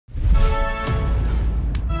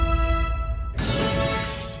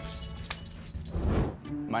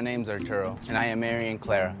My name's Arturo, and I am marrying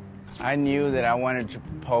Clara. I knew that I wanted to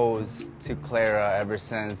propose to Clara ever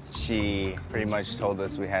since she pretty much told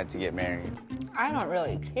us we had to get married. I don't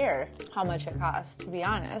really care how much it costs, to be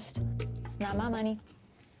honest. It's not my money.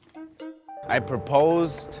 I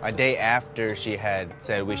proposed a day after she had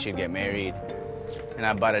said we should get married. And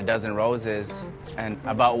I bought a dozen roses, and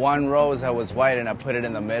I bought one rose that was white and I put it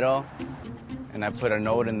in the middle, and I put a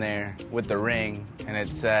note in there with the ring, and it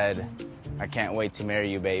said, "I can't wait to marry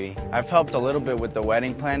you, baby." I've helped a little bit with the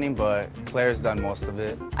wedding planning, but Claire's done most of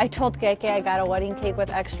it. I told Keke I got a wedding cake with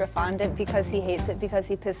extra fondant because he hates it because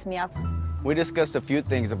he pissed me off. We discussed a few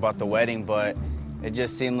things about the wedding, but it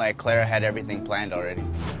just seemed like Clara had everything planned already.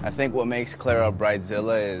 I think what makes Clara a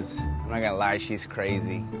Bridezilla is, I'm not gonna lie, she's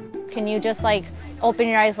crazy. Can you just like open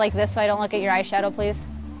your eyes like this so I don't look at your eyeshadow, please?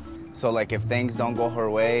 So like if things don't go her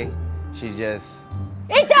way, she's just...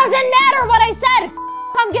 It doesn't matter what I said!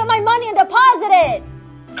 Come get my money and deposit it!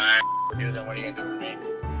 Alright, then what are you gonna do for me?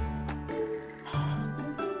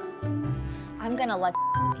 I'm gonna let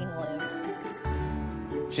live.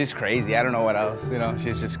 She's crazy, I don't know what else, you know,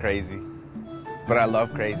 she's just crazy. But I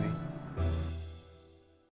love crazy.